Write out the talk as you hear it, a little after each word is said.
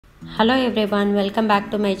Hello everyone, welcome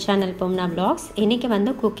back to my channel Bhuvana vlogs. இன்னைக்கு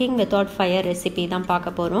வந்து cooking without fire recipe தான் பார்க்க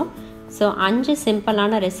போறோம். So 5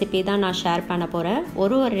 சிம்பிளான ரெசிபி தான் நான் ஷேர் பண்ண போறேன்.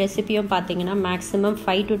 ஒரு ரெசிபியும் பாத்தீங்கன்னா maximum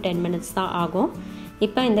 5 to 10 minutes தான் ஆகும்.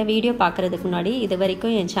 இப்போ இந்த வீடியோ பார்க்கிறதுக்கு முன்னாடி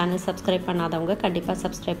இதுவரைக்கும் என் சேனல் சப்ஸ்கிரைப் பண்ணாதவங்க கண்டிப்பா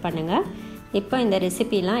சப்ஸ்கிரைப் பண்ணுங்க. இப்போ இந்த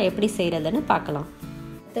ரெசிபிலாம் எப்படி செய்யறதுன்னு பார்க்கலாம்.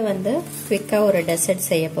 இது வந்து குயிக்கா ஒரு டெசர்ட்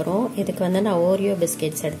செய்ய போறோம். இதுக்கு வந்து நான் ஓரியோ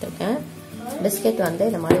பிஸ்கெட்ஸ் எடுத்துர்க்கேன். பிஸ்கெட் வந்து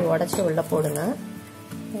இந்த மாதிரி உடைச்சு உள்ள போடுங்க.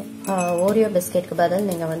 ஓரியோ பிஸ்கெட்க்கு பதில்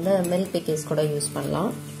நீங்கள் வந்து மில்க் பிக்கீஸ் கூட யூஸ்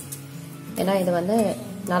பண்ணலாம். ஏன்னா இது வந்து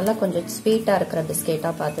நல்லா கொஞ்சம் ஸ்வீட்டாக இருக்கிற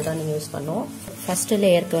பிஸ்கெட்டாக பார்த்து தான் நீங்கள் யூஸ் பண்ணணும். ஃபர்ஸ்ட்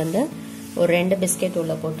லேயருக்கு வந்து ஒரு 2 பிஸ்கெட்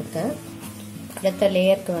உள்ள போட்டுருக்கேன். அடுத்த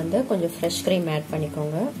லேயருக்கு வந்து கொஞ்சம் ஃப்ரெஷ் க்ரீம் ஆட்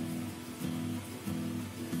பண்ணிக்கோங்க.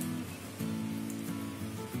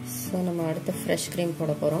 ஸோ நம்ம அடுத்து ஃப்ரெஷ் க்ரீம்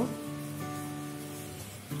போட போகிறோம்.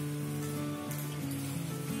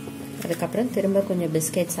 அதுக்கப்புறம் திரும்ப கொஞ்சம்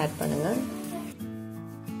பிஸ்கெட்ஸ் ஆட் பண்ணுங்கள்.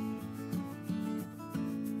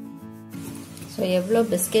 ஸோ எவ்வளோ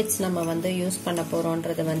பிஸ்கெட்ஸ் நம்ம வந்து யூஸ் பண்ண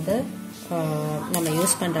போகிறோன்றது வந்து நம்ம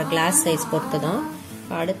யூஸ் பண்ணுற கிளாஸ் சைஸ் பொறுத்து தான்.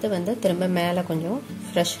 அடுத்து வந்து திரும்ப மேலே கொஞ்சம்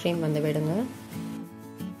ஃப்ரெஷ் க்ரீம் வந்து விடுங்க.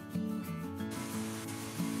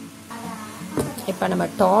 இப்போ நம்ம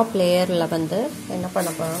டாப் லேயரில் வந்து என்ன பண்ண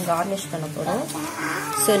போகிறோம், கார்னிஷ் பண்ண போகிறோம்.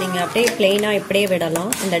 ஸோ நீங்கள் அப்படியே பிளெயினாக இப்படியே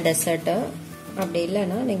விடலாம் இந்த டெசர்ட்டு. அப்படி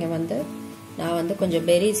இல்லைன்னா நீங்கள் வந்து நான் வந்து கொஞ்சம்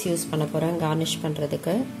பெரிஸ் யூஸ் பண்ண போகிறேன் கார்னிஷ்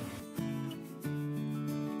பண்ணுறதுக்கு.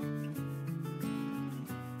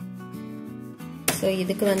 ஸோ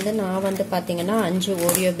இதுக்கு வந்து நான் வந்து பார்த்தீங்கன்னா 5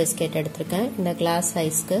 ஓரியோ பிஸ்கெட் எடுத்திருக்கேன் இந்த கிளாஸ்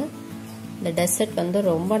சைஸ்க்கு. இந்த டெசர்ட் வந்து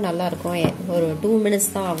ரொம்ப நல்லாயிருக்கும். ஒரு 2 minutes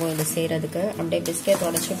தான் ஆகும் இது செய்கிறதுக்கு. அப்படியே பிஸ்கெட்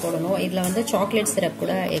உடச்சி போடணும். இதில் வந்து சாக்லேட் சிரப்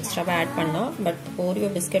கூட எக்ஸ்ட்ராவாக ஆட் பண்ணலாம். பட்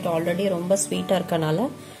ஓரியோ பிஸ்கெட் ஆல்ரெடி ரொம்ப ஸ்வீட்டாக இருக்கனால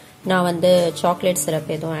நான் வந்து சாக்லேட்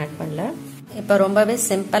சிரப் எதுவும் ஆட் பண்ணல. இப்போ ரொம்பவே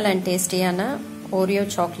சிம்பிள் அண்ட் டேஸ்டியான ஓரியோ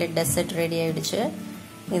சாக்லேட் டெசர்ட் ரெடி ஆகிடுச்சு.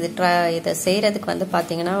 இதை செய்கிறதுக்கு வந்து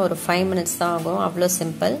பார்த்தீங்கன்னா ஒரு 5 minutes தான் ஆகும். அவ்வளோ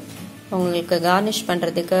சிம்பிள். உங்களுக்கு கார்னிஷ்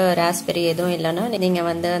பண்ணுறதுக்கு ராஸ்பெரி எதுவும் இல்லைன்னா நீங்கள்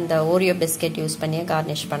வந்து அந்த ஓரியோ பிஸ்கெட் யூஸ் பண்ணி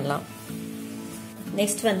கார்னிஷ் பண்ணலாம்.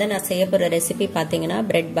 நெக்ஸ்ட் வந்து நான் செய்ய போகிற ரெசிபி பார்த்தீங்கன்னா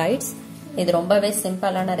பிரெட் பைட்ஸ். இது ரொம்பவே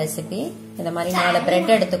சிம்பிளான ரெசிபி. இந்த மாதிரி 4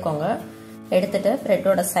 பிரெட் எடுத்துக்கோங்க. எடுத்துட்டு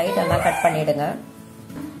பிரெட்டோட சைடெல்லாம் கட் பண்ணிடுங்க.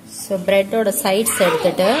 ஸோ பிரெட்டோட சைட்ஸ்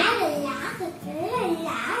எடுத்துட்டு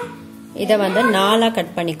இதை வந்து 4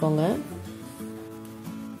 கட் பண்ணிக்கோங்க.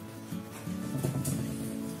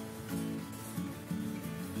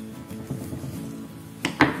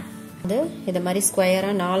 இது மாதிரி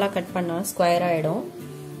ஸ்கொயராக 4 கட் பண்ணால் ஸ்கொயர் ஆகிடும்.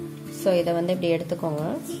 ஸோ இதை வந்து இப்படி எடுத்துக்கோங்க.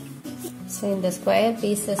 ஸோ இந்த ஸ்கொயர்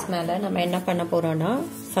பீசஸ் மேலே நம்ம என்ன பண்ண போகிறோன்னா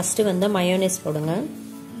ஃபஸ்ட்டு வந்து மயோனைஸ் போடுங்க.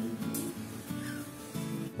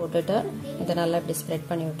 போட்டுட்டு இதை நல்லா இப்படி ஸ்ப்ரெட்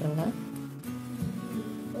பண்ணி விட்டுருங்க.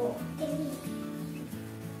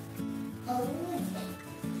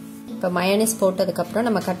 இப்போ மயோனைஸ் போட்டதுக்கப்புறம்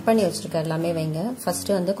நம்ம கட் பண்ணி வச்சுருக்க எல்லாமே வைங்க.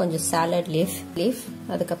 ஃபஸ்ட்டு வந்து கொஞ்சம் சாலட் லீஃப்,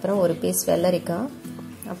 அதுக்கப்புறம் ஒரு பீஸ் வெள்ளரிக்காய்,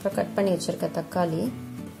 அப்புறம் கட் பண்ணி வச்சிருக்க தக்காளி,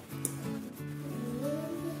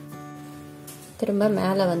 திரும்ப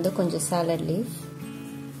மேலே வந்து கொஞ்சம் சாலட் லீஃப்,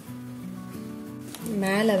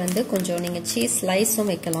 மேலே வந்து கொஞ்சம் நீங்கள் சீஸ்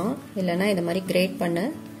ஸ்லைஸும் வைக்கலாம், இல்லைன்னா இது மாதிரி கிரேட் பண்ண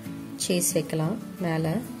சீஸ் வைக்கலாம்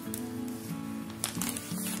மேலே.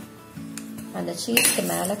 அந்த சீஸ்க்கு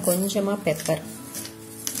மேலே கொஞ்சமாக பெப்பர்,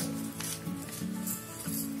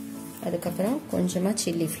 அதுக்கப்புறம் கொஞ்சமாக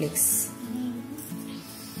சில்லி ஃப்ளேக்ஸ்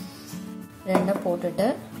 2 போட்டுட்டு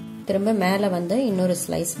திரும்ப மேலே வந்து இன்னொரு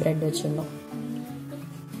ஸ்லைஸ் பிரெட் வச்சிடணும்.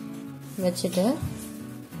 வச்சுட்டு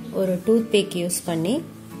ஒரு டூத் பிக் யூஸ் பண்ணி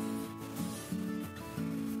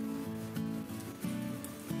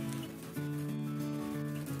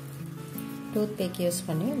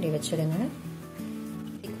இப்படி வச்சிடுங்க.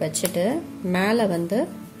 வச்சுட்டு மேலே வந்து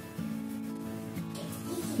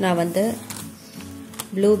நான் வந்து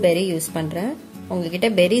ப்ளூபெர்ரி யூஸ் பண்ணுறேன். உங்ககிட்ட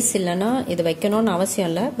பெரிஸ் இல்லைன்னா இது வைக்கணும்னு அவசியம்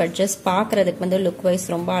இல்லை. பட் ஜஸ்ட் பார்க்குறதுக்கு வந்து லுக் வைஸ்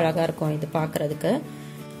ரொம்ப அழகாக இருக்கும் இது பார்க்குறதுக்கு.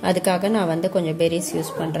 அதுக்காக நான் வந்து கொஞ்சம் பெரிஸ் யூஸ்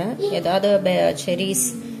பண்ணுறேன். ஏதாவது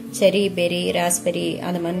செரி பெரி, ராஸ்பெரி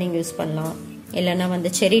அந்த மாதிரி நீங்கள் யூஸ் பண்ணலாம். இல்லைன்னா வந்து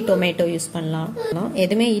செரி டொமேட்டோ யூஸ் பண்ணலாம்.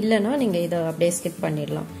 எதுவுமே இல்லைன்னா நீங்கள் இதை அப்படியே ஸ்கிப்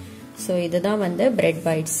பண்ணிடலாம். ஸோ இதுதான் வந்து பிரெட்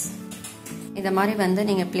பைட்ஸ். இந்த மாதிரி வந்து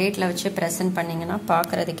நீங்கள் பிளேட்டில் வச்சு ப்ரெசென்ட் பண்ணிங்கன்னா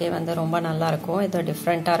பார்க்குறதுக்கே வந்து ரொம்ப நல்லாயிருக்கும். இது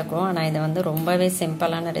டிஃப்ரெண்ட்டாக இருக்கும். ஆனால் இது வந்து ரொம்பவே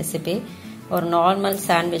சிம்பிளான ரெசிபி. ஒரு நார்மல்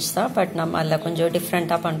சாண்ட்விச் தான், பட் நம்ம அதில் கொஞ்சம்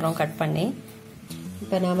டிஃப்ரெண்ட்டாக பண்ணுறோம் கட் பண்ணி.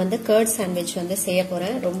 இப்போ நான் வந்து கர்ட் சாண்ட்விச் வந்து செய்ய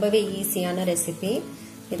போகிறேன். ரொம்பவே ஈஸியான ரெசிபி.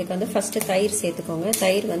 இதுக்கு வந்து ஃபஸ்ட்டு தயிர் சேர்த்துக்கோங்க.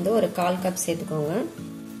 தயிர் வந்து ஒரு 1/4 கப் சேர்த்துக்கோங்க.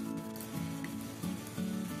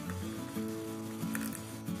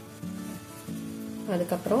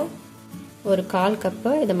 அதுக்கப்புறம் ஒரு 1/4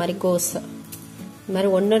 கப்பு இது மாதிரி கோஸ், இது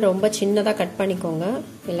மாதிரி ஒன்று ரொம்ப சின்னதாக கட் பண்ணிக்கோங்க,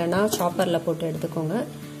 இல்லைன்னா சாப்பரில் போட்டு எடுத்துக்கோங்க.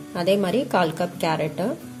 அதே மாதிரி 1/4 கப் கேரட்டு,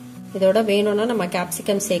 இதோட வேணும்னா நம்ம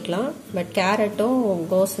கேப்சிகம் சேர்க்கலாம், பட் கேரட்டும்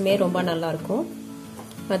கோஸுமே ரொம்ப நல்லா இருக்கும்.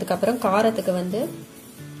 அதுக்கப்புறம் காரத்துக்கு வந்து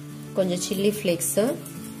கொஞ்சம் சில்லி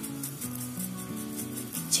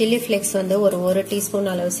ஃப்ளேக்ஸ் வந்து ஒரு டீஸ்பூன்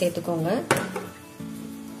அளவு சேர்த்துக்கோங்க.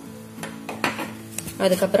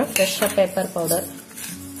 அதுக்கப்புறம் ஃப்ரெஷ்ஷாக பெப்பர்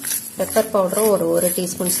பவுடரும் ஒரு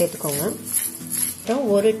டீஸ்பூன் சேர்த்துக்கோங்க. அப்புறம்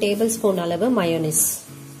 1 டேபிள் ஸ்பூன் அளவு மயோனிஸ்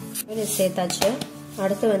சேர்த்தாச்சு.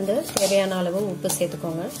 அடுத்து வந்து தேவையான அளவு உப்பு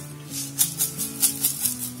சேர்த்துக்கோங்க.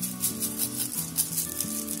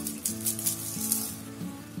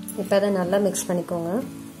 இப்போ அதை நல்லா மிக்ஸ் பண்ணிக்கோங்க.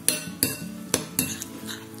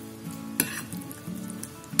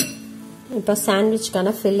 இப்போ சாண்ட்விச்க்கான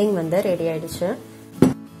ஃபில்லிங் வந்து ரெடி ஆயிடுச்சு.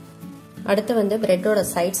 அடுத்து வந்து பிரெட்டோட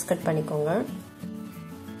சைட்ஸ் கட் பண்ணிக்கோங்க.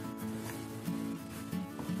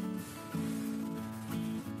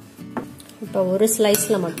 இப்போ ஒரு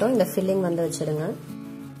ஸ்லைஸ்ல மட்டும் இந்த ஃபில்லிங் வந்து வச்சிடுங்க.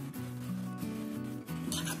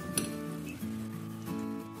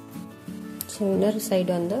 இன்னொரு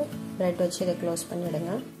சைடு வந்து பிரெட் வச்சு இதை க்ளோஸ்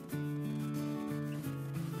பண்ணிடுங்க.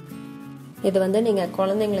 இது வந்து நீங்க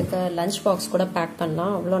குழந்தைங்களுக்கு லஞ்ச் பாக்ஸ் கூட பேக்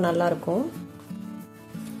பண்ணலாம், அவ்வளோ நல்லா இருக்கும்.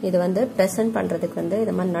 இது வந்து ப்ரெசென்ட் பண்றதுக்கு வந்து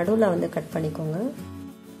இது மாதிரி நடுவுல வந்து கட் பண்ணிக்கோங்க.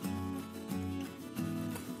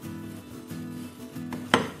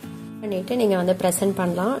 பண்ணிட்டு நீங்க வந்து ப்ரெசென்ட்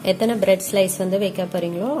பண்ணலாம். எத்தனை பிரெட் ஸ்லைஸ் வந்து வைக்க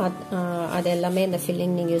போறீங்களோ அது எல்லாமே இந்த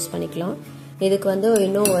ஃபில்லிங் நீங்க யூஸ் பண்ணிக்கலாம். இதுக்கு வந்து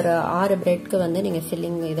இன்னும் ஒரு 6 பிரெட்க்கு வந்து நீங்க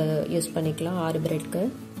ஃபில்லிங் இதை யூஸ் பண்ணிக்கலாம். 6 பிரெட்க்கு.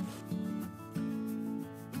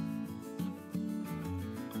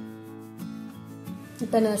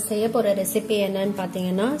 இப்போ நான் செய்ய போற ரெசிபி என்னன்னு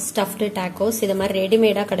பாத்தீங்கன்னா ஸ்டஃப்டு டாக்கோஸ். இது மாதிரி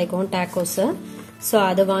ரெடிமேடா கிடைக்கும் டாக்கோஸ். ஸோ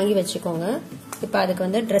அதை வாங்கி வச்சுக்கோங்க. இப்போ அதுக்கு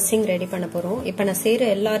வந்து ட்ரெஸ்ஸிங் ரெடி பண்ண போறோம். இப்போ நான் செய்யற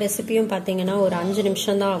எல்லா ரெசிபியும் பாத்தீங்கன்னா ஒரு 5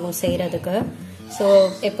 நிமிஷம் தான் ஆகும் செய்யறதுக்கு. ஸோ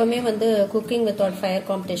எப்பவுமே வந்து குக்கிங் வித்தவுட் ஃபயர்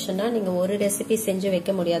காம்படிஷன்னா நீங்க ஒரு ரெசிபி செஞ்சு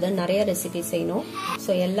வைக்க முடியாது, நிறைய ரெசிபி செய்யணும்.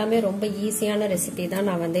 ஸோ எல்லாமே ரொம்ப ஈஸியான ரெசிபி தான்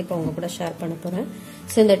நான் வந்து இப்போ உங்க கூட ஷேர் பண்ண போறேன்.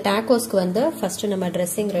 ஸோ இந்த டாக்கோஸ்க்கு வந்து ஃபர்ஸ்ட் நம்ம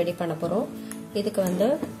ட்ரெஸ்ஸிங் ரெடி பண்ண போறோம். இதுக்கு வந்து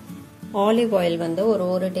ஆலிவ் ஆயில் வந்து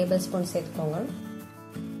ஒரு டேபிள் ஸ்பூன் சேர்த்துக்கோங்க.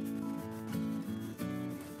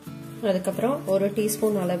 அதுக்கப்புறம் 1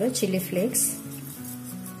 டீஸ்பூன் அளவு சில்லி ஃபிளேக்ஸ்,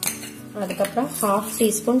 அதுக்கப்புறம் 1/2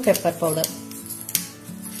 டீஸ்பூன் பெப்பர் பவுடர்,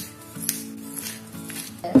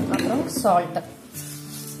 அப்புறம் சால்ட்.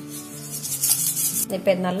 இப்போ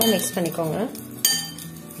இது நல்லா மிக்ஸ் பண்ணிக்கோங்க.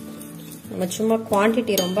 நம்ம சும்மா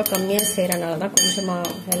குவான்டிட்டி ரொம்ப கம்மியாக செய்யறதுனால தான் கொஞ்சமா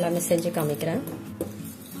எல்லாமே செஞ்சு காமிக்கிறேன்.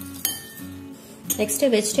 நெக்ஸ்ட்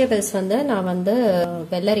வெஜிடபிள்ஸ் வந்து நான் வந்து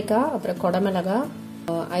வெள்ளரிக்காய், அப்புறம் கொடமிளகாய்,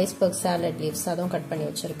 ஐஸ்பர்க் சாலட் லீவ்ஸ் அதுவும் கட் பண்ணி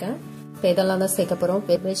வச்சிருக்கேன். இப்போ இதெல்லாம் தான் சேர்க்க போறோம்.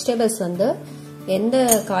 வெஜிடபிள்ஸ் வந்து எந்த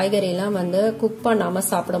காய்கறியெல்லாம் வந்து குக் பண்ணாம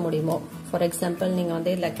சாப்பிட முடியுமோ, ஃபார் எக்ஸாம்பிள் நீங்க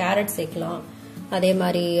வந்து இதுல கேரட் சேர்க்கலாம், அதே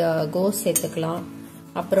மாதிரி கோஸ் சேர்த்துக்கலாம்,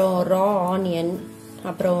 அப்புறம் ரா ஆனியன்,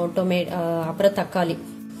 அப்புறம் அப்புறம் தக்காளி,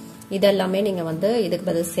 இதெல்லாமே நீங்க வந்து இதுக்கு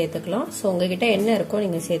பதில் சேர்த்துக்கலாம். ஸோ உங்ககிட்ட என்ன இருக்கோ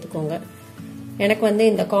நீங்க சேர்த்துக்கோங்க. எனக்கு வந்து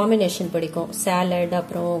இந்த காம்பினேஷன் பிடிக்கும். சாலட்,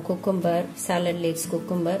 அப்புறம் குக்கும்பர், சாலட் லீவ்ஸ்,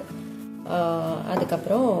 குக்கும்பர்,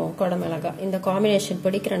 அதுக்கப்புறம் கொடமிளகாய், இந்த காம்பினேஷன்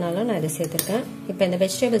பிடிக்கிறனால நான் இதை சேர்த்துருக்கேன். இப்போ இந்த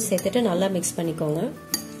வெஜிடபிள்ஸ் சேர்த்துட்டு நல்லா மிக்ஸ் பண்ணிக்கோங்க.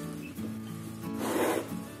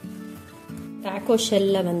 டாக்கோ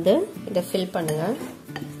ஷெல்ல வந்து இதை ஃபில் பண்ணுங்க.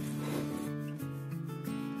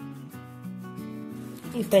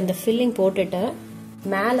 இப்போ இந்த ஃபில்லிங் போட்டுட்டு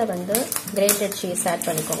மேலே வந்து கிரேட்டட் சீஸ் ஆட்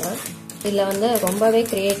பண்ணிக்கோங்க. இதில் வந்து ரொம்பவே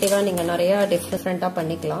கிரியேட்டிவாக நீங்கள் நிறையா டிஃப்ரெண்ட்டாக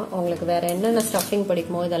பண்ணிக்கலாம். உங்களுக்கு வேறு என்னென்ன ஸ்டஃபிங்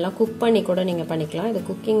பிடிக்குமோ இதெல்லாம் குக் பண்ணி கூட நீங்கள் பண்ணிக்கலாம். இது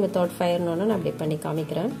குக்கிங் வித்தவுட் ஃபயர்னு நான் அப்படி பண்ணி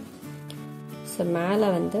காமிக்கிறேன். ஸோ மேலே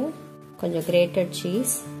வந்து கொஞ்சம் கிரேட்டட்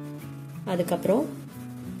சீஸ், அதுக்கப்புறம்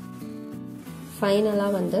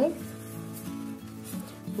ஃபைனலாக வந்து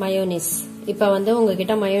மயோனிஸ். இப்போ வந்து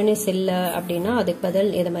உங்ககிட்ட மயோனிஸ் இல்லை அப்படின்னா அதுக்கு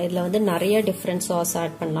பதில் இதில் வந்து நிறைய டிஃப்ரெண்ட் சாஸ்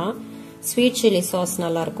ஆட் பண்ணலாம். ஸ்வீட் சில்லி சாஸ்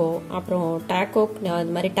நல்லா இருக்கும். அப்புறம்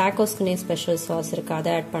அது மாதிரி டாக்கோஸ்க்குனே ஸ்பெஷல் சாஸ் இருக்கு, அதை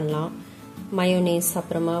ஆட் பண்ணலாம். மயோனீஸ்,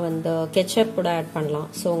 அப்புறமா வந்து கெச்சப் கூட ஆட் பண்ணலாம்.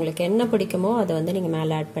 ஸோ உங்களுக்கு என்ன பிடிக்குமோ அதை வந்து நீங்க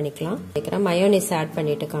மேலே ஆட் பண்ணிக்கலாம். மயோனீஸ் ஆட்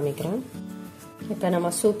பண்ணிட்டு காமிக்கிறேன். இப்போ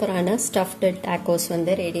நம்ம சூப்பரான ஸ்டஃப்டு டாக்கோஸ்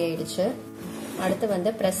வந்து ரெடி ஆயிடுச்சு. அடுத்து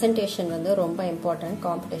வந்து ப்ரெசன்டேஷன் வந்து ரொம்ப இம்பார்ட்டன்ட்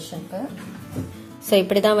காம்படிஷனுக்கு. ஸோ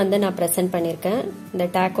இப்படி தான் வந்து நான் ப்ரெசென்ட் பண்ணியிருக்கேன். இந்த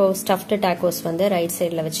ஸ்டஃப்டு டாக்கோஸ் வந்து ரைட்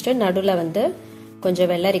சைடில் வச்சுட்டு நடுவில் வந்து கொஞ்சம்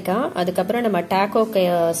வெள்ளரிக்காய், அதுக்கப்புறம் நம்ம டாக்கோக்கு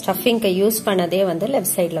ஸ்டஃபிங்க்கு யூஸ் பண்ணதே வந்து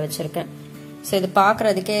லெஃப்ட் சைடில் வச்சிருக்கேன். ஸோ இது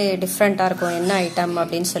பார்க்கறதுக்கே டிஃப்ரெண்ட்டாக இருக்கும், என்ன ஐட்டம்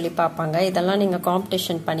அப்படின்னு சொல்லி பார்ப்பாங்க. இதெல்லாம் நீங்கள்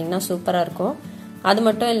காம்படிஷன் பண்ணிங்கன்னா சூப்பராக இருக்கும். அது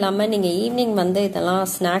மட்டும் இல்லாமல் நீங்கள் ஈவினிங் வந்து இதெல்லாம்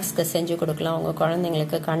ஸ்நாக்ஸ்க்கு செஞ்சு கொடுக்கலாம். உங்கள்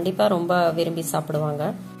குழந்தைங்களுக்கு கண்டிப்பாக ரொம்ப விரும்பி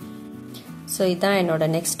சாப்பிடுவாங்க. ஸோ இதுதான் என்னோட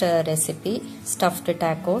நெக்ஸ்ட் ரெசிபி, ஸ்டஃப்டு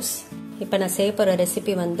டாக்கோஸ். இப்போ நான் செய்ய போகிற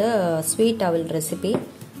ரெசிபி வந்து ஸ்வீட் அவல் ரெசிபி.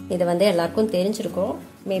 இது வந்து எல்லாருக்கும் தெரிஞ்சிருக்கும்.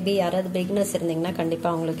 மேபி யாராவது பிகினர்ஸ் இருந்தீங்கன்னா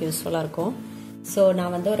கண்டிப்பாக அவங்களுக்கு யூஸ்ஃபுல்லாக இருக்கும். ஸோ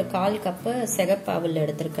நான் வந்து ஒரு 1/4 கப்பு சிகப்பு அவல்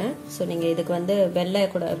எடுத்திருக்கேன். ஸோ நீங்கள் இதுக்கு வந்து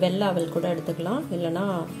வெள்ளை அவல் கூட எடுத்துக்கலாம், இல்லைனா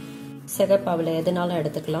சிகப்பு அவல் எதுனாலும்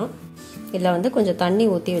எடுத்துக்கலாம். இதில் வந்து கொஞ்சம் தண்ணி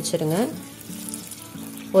ஊற்றி வச்சுருங்க.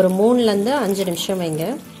 ஒரு 3லேருந்து 5 நிமிஷம் வைங்க.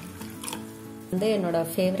 வந்து என்னோடய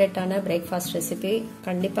ஃபேவரட்டான பிரேக்ஃபாஸ்ட் ரெசிபி.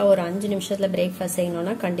 கண்டிப்பாக ஒரு 5 நிமிஷத்தில் பிரேக்ஃபாஸ்ட்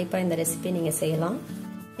செய்யணுன்னா கண்டிப்பாக இந்த ரெசிபி நீங்கள் செய்யலாம்.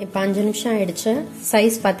 இப்போ 5 நிமிஷம் ஆயிடுச்சு.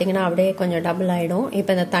 சைஸ் பார்த்தீங்கன்னா அப்படியே கொஞ்சம் டபுள் ஆகிடும்.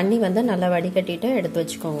 இப்போ இந்த தண்ணி வந்து நல்லா வடிகட்டிட்டு எடுத்து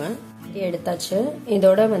வச்சுக்கோங்க. எடுத்தாச்சு.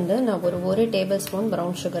 இதோட வந்து நான் ஒரு டேபிள் ஸ்பூன்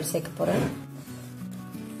ப்ரௌன் சுகர் சேர்க்க போகிறேன்.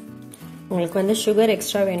 உங்களுக்கு வந்து சுகர்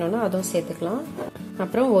எக்ஸ்ட்ரா வேணும்னா அதுவும் சேர்த்துக்கலாம்.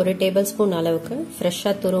 அப்புறம் 1 டேபிள் ஸ்பூன் அளவுக்கு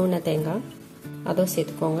ஃப்ரெஷ்ஷாக துருவின தேங்காய் அதுவும்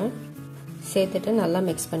சேர்த்துக்கோங்க. சேர்த்துட்டு நல்லா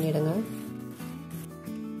மிக்ஸ் பண்ணிவிடுங்க.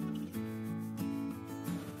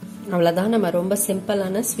 அவ்வளோதான், நம்ம ரொம்ப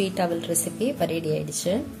சிம்பிளான ஸ்வீட் அவல் ரெசிபி இப்போ ரெடி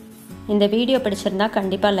ஆயிடுச்சு. இந்த வீடியோ பிடிச்சிருந்தா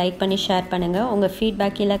கண்டிப்பாக லைக் பண்ணி ஷேர் பண்ணுங்கள். உங்கள்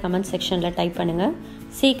ஃபீட்பேக் கீழே கமெண்ட் செக்ஷனில் டைப் பண்ணுங்கள்.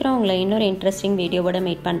 சீக்கிரம் உங்களை இன்னொரு இன்ட்ரெஸ்டிங் வீடியோவோட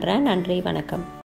மீட் பண்ணுறேன். நன்றி, வணக்கம்.